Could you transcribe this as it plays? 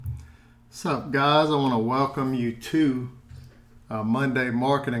What's up, guys? I want to welcome you to a Monday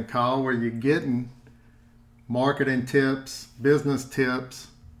marketing call where you're getting marketing tips, business tips,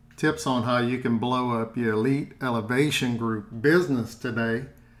 tips on how you can blow up your Elite Elevation Group business today.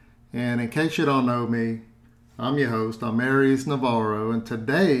 And in case you don't know me, I'm your host. I'm Aries Navarro, and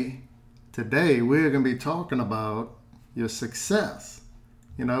today we're going to be talking about your success.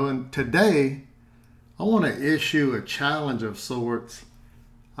 And today I want to issue a challenge of sorts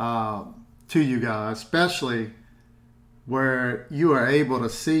to you guys, especially where you are able to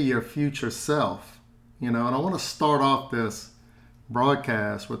see your future self. And I want to start off this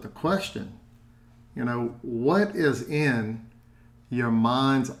broadcast with a question. What is in your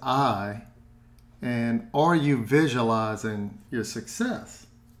mind's eye, and are you visualizing your success?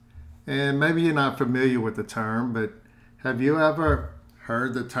 And maybe you're not familiar with the term, but have you ever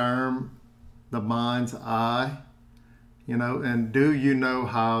heard the term the mind's eye? And do you know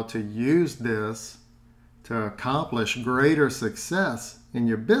how to use this to accomplish greater success in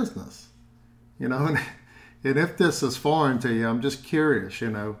your business? And if this is foreign to you, I'm just curious,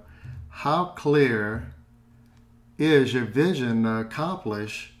 how clear is your vision to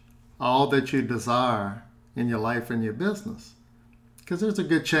accomplish all that you desire in your life and your business? Because there's a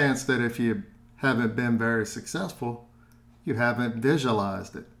good chance that if you haven't been very successful, you haven't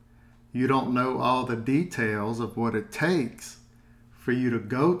visualized it. You don't know all the details of what it takes for you to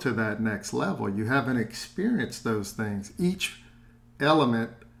go to that next level. You haven't experienced those things. Each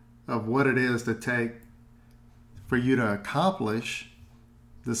element of what it is to take for you to accomplish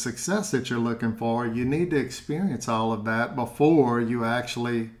the success that you're looking for, you need to experience all of that before you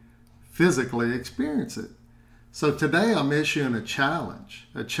actually physically experience it. So today I'm issuing a challenge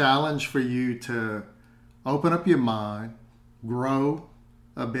for you to open up your mind, grow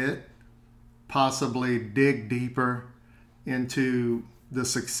a bit, possibly dig deeper into the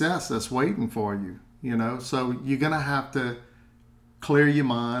success that's waiting for you. So you're going to have to clear your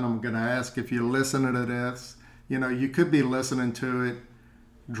mind. I'm going to ask if you're listening to this. You could be listening to it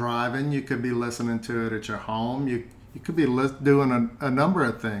driving. You could be listening to it at your home. You could be doing a number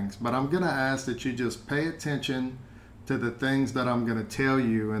of things. But I'm going to ask that you just pay attention to the things that I'm going to tell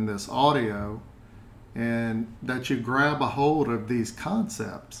you in this audio, and that you grab a hold of these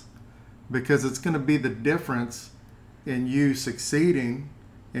concepts, because it's going to be the difference in you succeeding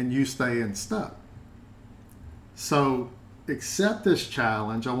and you staying stuck. So accept this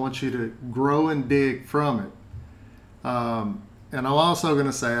challenge. I want you to grow and dig from it. And I'm also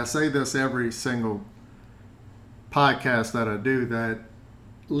going to I say this every single podcast that I do, that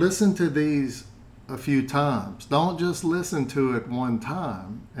listen to these a few times. Don't just listen to it one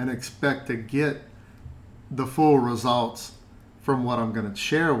time and expect to get the full results from what I'm going to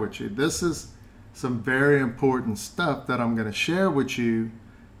share with you. This is some very important stuff that I'm going to share with you,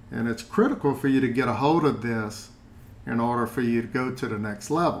 and it's critical for you to get a hold of this in order for you to go to the next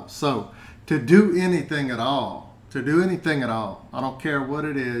level. So to do anything at all, I don't care what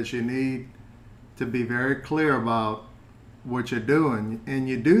it is, you need to be very clear about what you're doing. And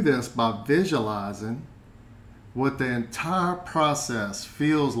you do this by visualizing what the entire process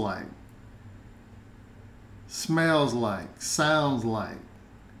feels like, smells like, sounds like,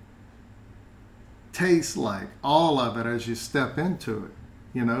 tastes like, all of it as you step into it.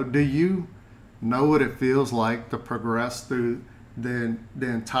 Do you know what it feels like to progress through the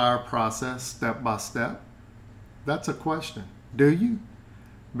entire process step by step? That's a question. Do you?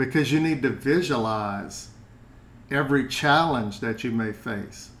 Because you need to visualize every challenge that you may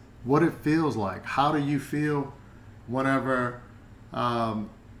face, what it feels like. How do you feel whenever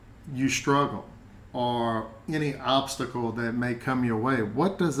you struggle, or any obstacle that may come your way?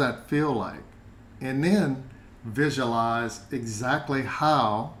 What does that feel like? And then visualize exactly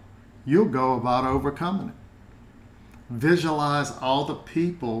how you'll go about overcoming it. Visualize all the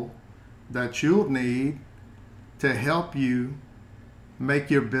people that you'll need to help you make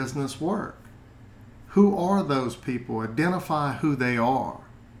your business work. Who are those people? Identify who they are.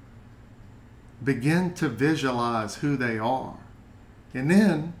 Begin to visualize who they are. And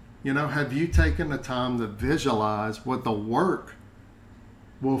then, have you taken the time to visualize what the work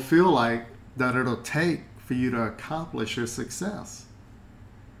will feel like that it'll take for you to accomplish your success?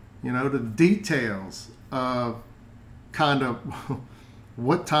 The details of kind of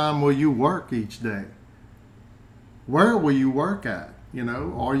what time will you work each day? Where will you work at?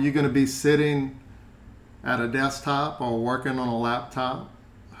 Are you going to be sitting at a desktop or working on a laptop?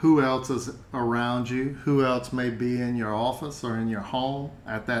 Who else is around you? Who else may be in your office or in your home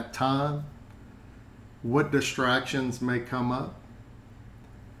at that time? What distractions may come up?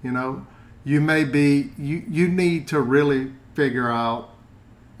 You need to really figure out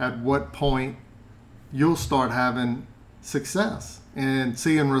at what point you'll start having success and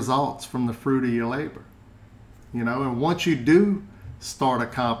seeing results from the fruit of your labor. And once you do start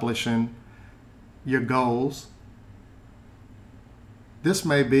accomplishing your goals, this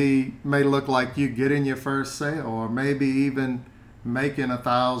may look like you getting your first sale, or maybe even making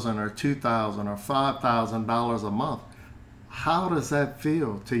 $1,000 or $2,000 or $5,000 a month. How does that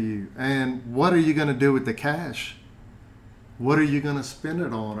feel to you? And what are you going to do with the cash? What are you going to spend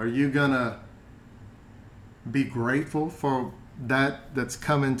it on? Are you going to be grateful for that's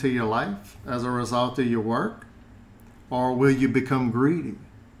come into your life as a result of your work? Or will you become greedy?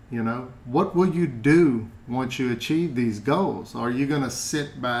 What will you do once you achieve these goals? Are you going to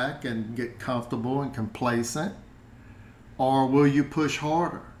sit back and get comfortable and complacent? Or will you push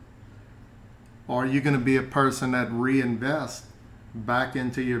harder? Or are you going to be a person that reinvests back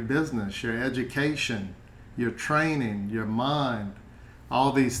into your business, your education, your training, your mind,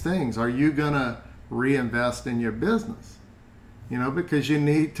 all these things? Are you going to reinvest in your business? Because you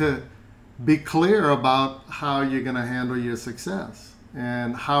need to be clear about how you're going to handle your success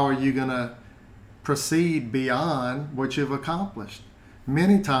and how are you going to proceed beyond what you've accomplished.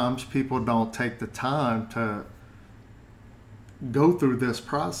 Many times people don't take the time to go through this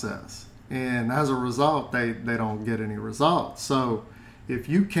process, and as a result they don't get any results. So if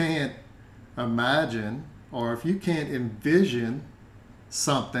you can't imagine, or if you can't envision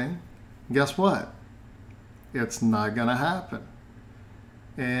something, guess what? It's not going to happen.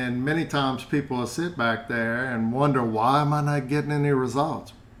 And many times people will sit back there and wonder, why am I not getting any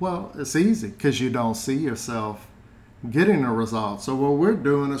results? Well, it's easy, because you don't see yourself getting a result. So what we're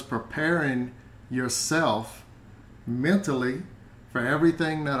doing is preparing yourself mentally for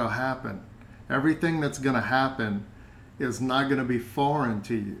everything that'll happen. Everything that's going to happen is not going to be foreign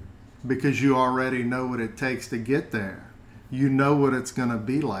to you, because you already know what it takes to get there. You know what it's going to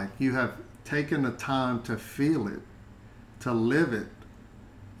be like. You have taken the time to feel it, to live it.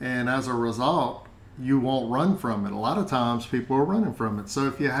 And as a result, you won't run from it. A lot of times people are running from it. So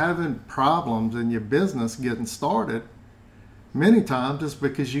if you're having problems in your business getting started, many times it's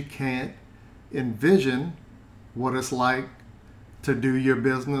because you can't envision what it's like to do your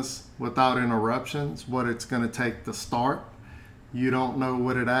business without interruptions, what it's going to take to start. You don't know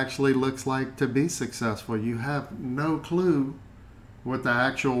what it actually looks like to be successful. You have no clue what the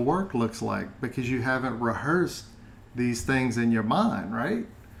actual work looks like, because you haven't rehearsed these things in your mind, right?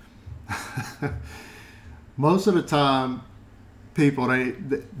 Most of the time, people,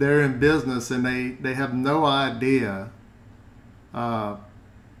 they're in business and they have no idea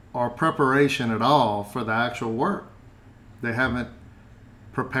or preparation at all for the actual work. They haven't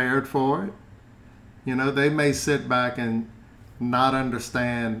prepared for it. They may sit back and not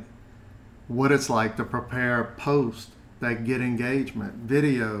understand what it's like to prepare posts that get engagement,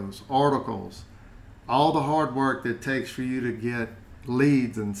 videos, articles, all the hard work that it takes for you to get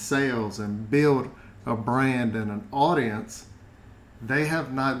leads and sales and build a brand and an audience. They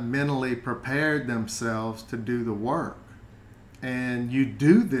have not mentally prepared themselves to do the work. And you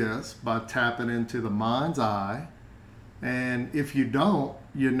do this by tapping into the mind's eye. And if you don't,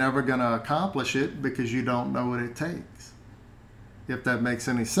 you're never going to accomplish it, because you don't know what it takes, if that makes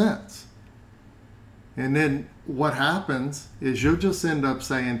any sense. And then what happens is you'll just end up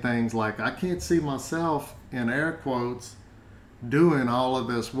saying things like, I can't see myself, in air quotes, doing all of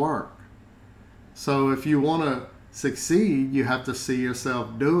this work. So if you want to succeed, you have to see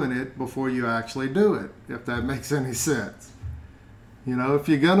yourself doing it before you actually do it, if that makes any sense. If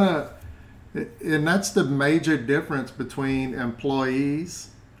you're going to, and that's the major difference between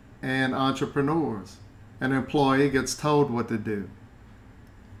employees and entrepreneurs. An employee gets told what to do.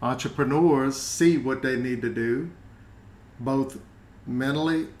 Entrepreneurs see what they need to do, both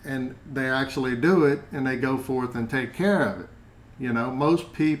mentally, and they actually do it, and they go forth and take care of it.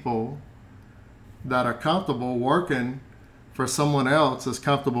 Most people that are comfortable working for someone else is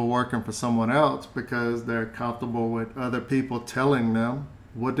comfortable working for someone else because they're comfortable with other people telling them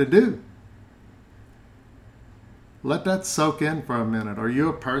what to do. Let that soak in for a minute. Are you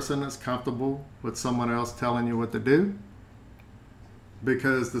a person that's comfortable with someone else telling you what to do?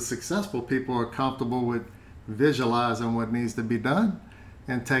 Because the successful people are comfortable with visualizing what needs to be done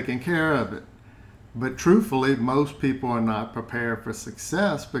and taking care of it. But truthfully, most people are not prepared for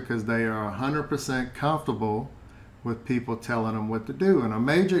success because they are 100% comfortable with people telling them what to do. And a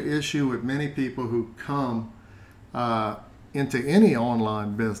major issue with many people who come into any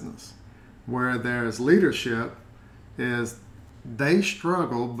online business where there's leadership is they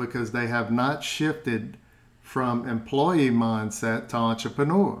struggle because they have not shifted from employee mindset to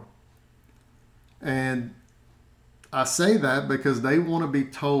entrepreneur. And I say that because they want to be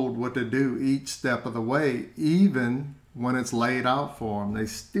told what to do each step of the way, even when it's laid out for them. They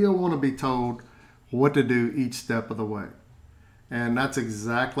still want to be told what to do each step of the way. And that's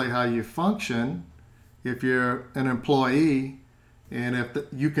exactly how you function if you're an employee. And if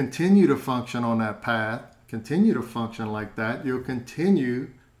you continue to function on that path, continue to function like that, you'll continue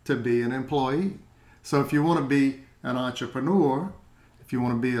to be an employee. So if you want to be an entrepreneur, if you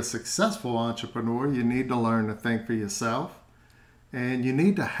want to be a successful entrepreneur, you need to learn to think for yourself, and you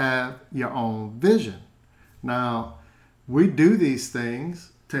need to have your own vision. Now, we do these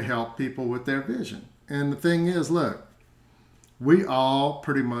things to help people with their vision. And the thing is, look, we all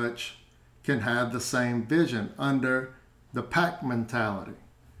pretty much can have the same vision under the pack mentality,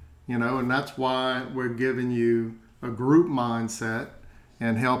 and that's why we're giving you a group mindset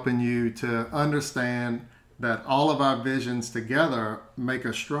and helping you to understand that all of our visions together make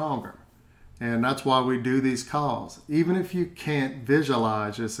us stronger. And that's why we do these calls. Even if you can't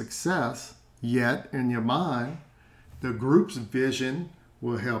visualize your success yet in your mind, the group's vision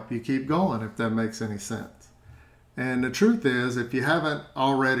will help you keep going, if that makes any sense. And the truth is, if you haven't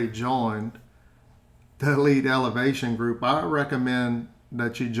already joined the Elite Elevation group, I recommend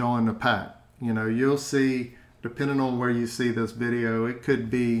that you join the pack. You'll see, depending on where you see this video, it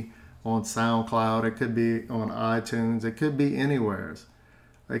could be on SoundCloud, it could be on iTunes, it could be anywhere.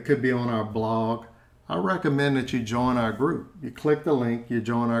 It could be on our blog. I recommend that you join our group. You click the link, you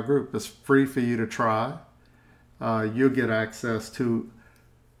join our group. It's free for you to try. You'll get access to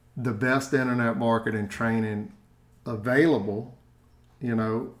the best internet marketing training available,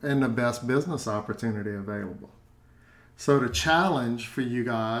 and the best business opportunity available. So the challenge for you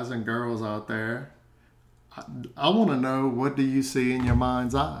guys and girls out there, I want to know, what do you see in your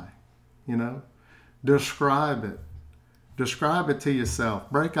mind's eye? Describe it. Describe it to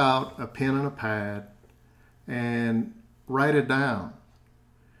yourself. Break out a pen and a pad and write it down.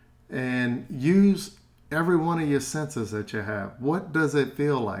 And use every one of your senses that you have. What does it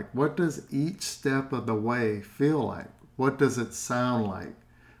feel like? What does each step of the way feel like? What does it sound like?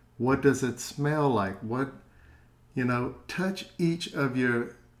 What does it smell like? Touch each of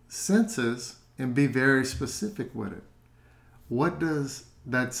your senses and be very specific with it. What does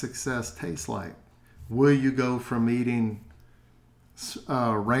that success taste like? Will you go from eating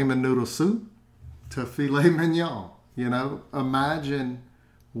ramen noodle soup to filet mignon? Imagine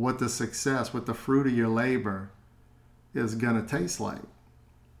what the success, what the fruit of your labor is going to taste like.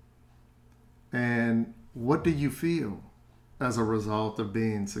 And what do you feel as a result of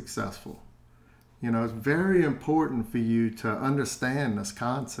being successful? It's very important for you to understand this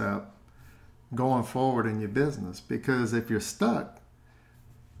concept going forward in your business, because if you're stuck,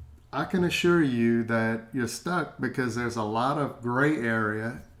 I can assure you that you're stuck because there's a lot of gray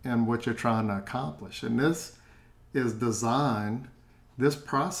area in what you're trying to accomplish. And this is designed, this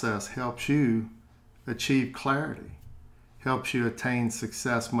process helps you achieve clarity, helps you attain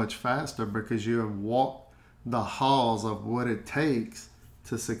success much faster, because you have walked the halls of what it takes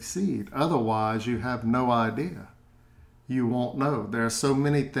to succeed. Otherwise, you have no idea. You won't know. There are so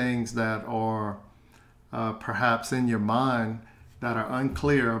many things that are perhaps in your mind that are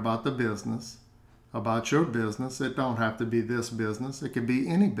unclear about the business, about your business. It don't have to be this business. It could be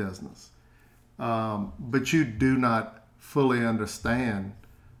any business. But you do not fully understand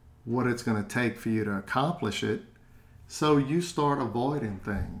what it's going to take for you to accomplish it. So you start avoiding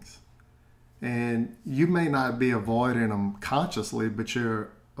things. And you may not be avoiding them consciously, but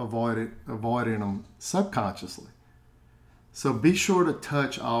you're avoiding them subconsciously. So be sure to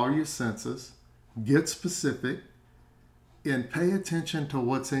touch all your senses, get specific, and pay attention to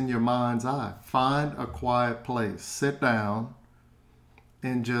what's in your mind's eye. Find a quiet place, sit down,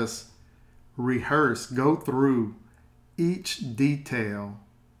 and just rehearse, go through each detail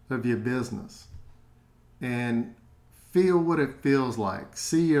of your business and feel what it feels like.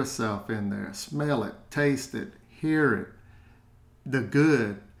 See yourself in there, smell it, taste it, hear it, the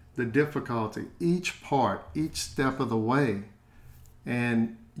good, the difficulty, each part, each step of the way.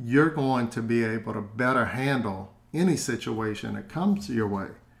 And you're going to be able to better handle any situation that comes your way.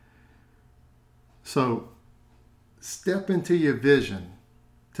 So step into your vision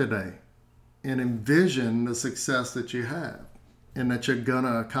today and envision the success that you have and that you're going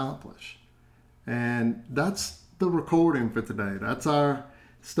to accomplish. And that's the recording for today.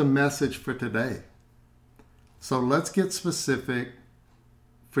 It's the message for today. So let's get specific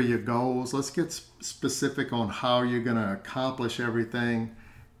for your goals. Let's get specific on how you're going to accomplish everything.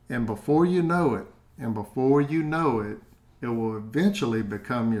 And before you know it, it will eventually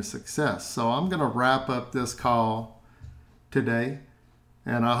become your success. So I'm going to wrap up this call today.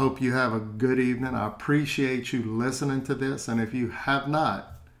 And I hope you have a good evening. I appreciate you listening to this. And if you have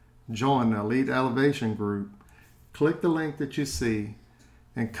not joined the Elite Elevation Group, click the link that you see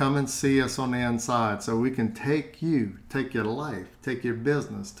and come and see us on the inside so we can take your life, take your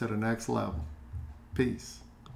business to the next level. Peace.